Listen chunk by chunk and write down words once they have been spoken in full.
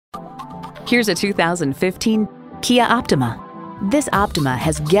Here's a 2015 Kia Optima. This Optima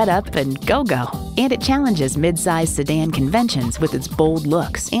has get up and go-go, and it challenges midsize sedan conventions with its bold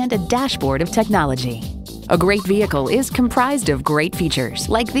looks and a dashboard of technology. A great vehicle is comprised of great features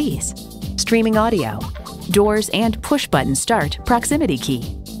like these: streaming audio, doors and push-button start proximity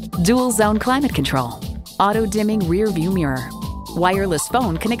key, dual zone climate control, auto-dimming rear view mirror, wireless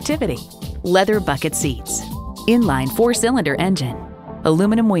phone connectivity, leather bucket seats, inline 4-cylinder engine,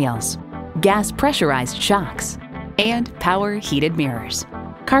 aluminum wheels, gas pressurized shocks, and power heated mirrors.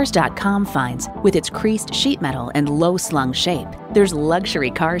 Cars.com finds, with its creased sheet metal and low-slung shape, there's luxury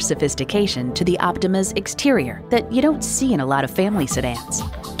car sophistication to the Optima's exterior that you don't see in a lot of family sedans.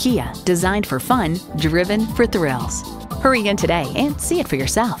 Kia, designed for fun, driven for thrills. Hurry in today and see it for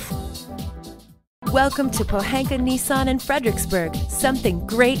yourself. Welcome to Pohanka Nissan in Fredericksburg. Something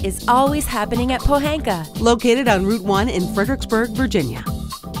great is always happening at Pohanka. Located on Route 1 in Fredericksburg, Virginia.